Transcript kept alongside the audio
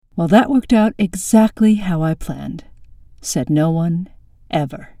Well, that worked out exactly how I planned. Said no one,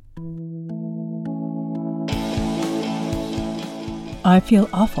 ever. I Feel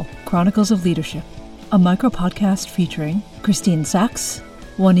Awful, Chronicles of Leadership, a micro-podcast featuring Christine Sachs,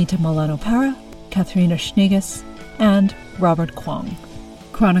 Juanita Molano-Para, Katharina Schneeges, and Robert Kwong.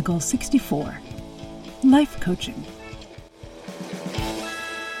 Chronicle 64, Life Coaching.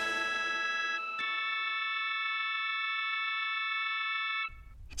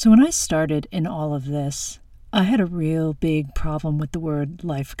 So when I started in all of this, I had a real big problem with the word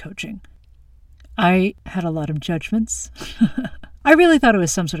life coaching. I had a lot of judgments. I really thought it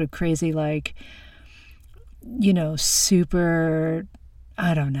was some sort of crazy, super,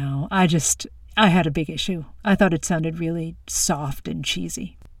 I don't know. I had a big issue. I thought it sounded really soft and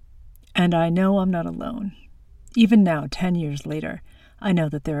cheesy. And I know I'm not alone. Even now, 10 years later, I know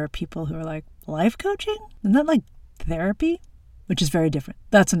that there are people who are like, life coaching? Isn't that like therapy? Which is very different.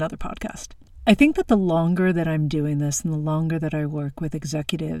 That's another podcast. I think that the longer that I'm doing this and the longer that I work with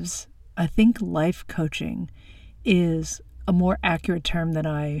executives, I think life coaching is a more accurate term than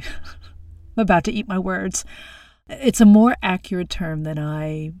I'm about to eat my words. It's a more accurate term than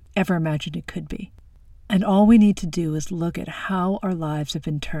I ever imagined it could be. And all we need to do is look at how our lives have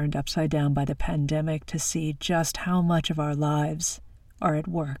been turned upside down by the pandemic to see just how much of our lives are at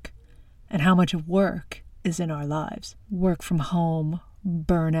work and how much of work is in our lives. Work from home,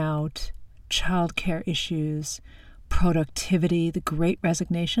 burnout, childcare issues, productivity, the Great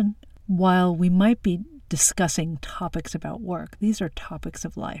Resignation. While we might be discussing topics about work, these are topics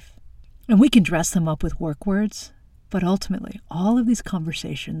of life. And we can dress them up with work words, but ultimately, all of these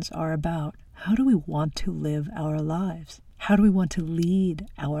conversations are about how do we want to live our lives? How do we want to lead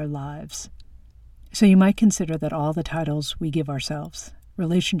our lives? So you might consider that all the titles we give ourselves,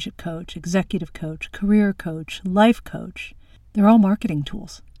 relationship coach, executive coach, career coach, life coach, they're all marketing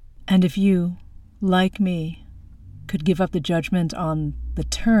tools. And if you, like me, could give up the judgment on the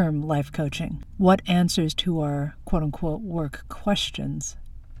term life coaching, what answers to our quote-unquote work questions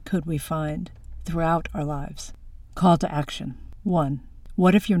could we find throughout our lives? Call to action. 1.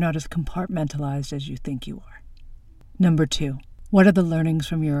 What if you're not as compartmentalized as you think you are? Number 2. What are the learnings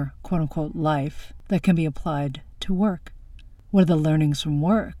from your quote-unquote life that can be applied to work? What are the learnings from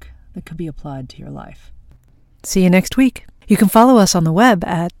work that could be applied to your life? See you next week. You can follow us on the web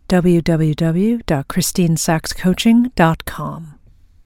at www.christinesaxcoaching.com.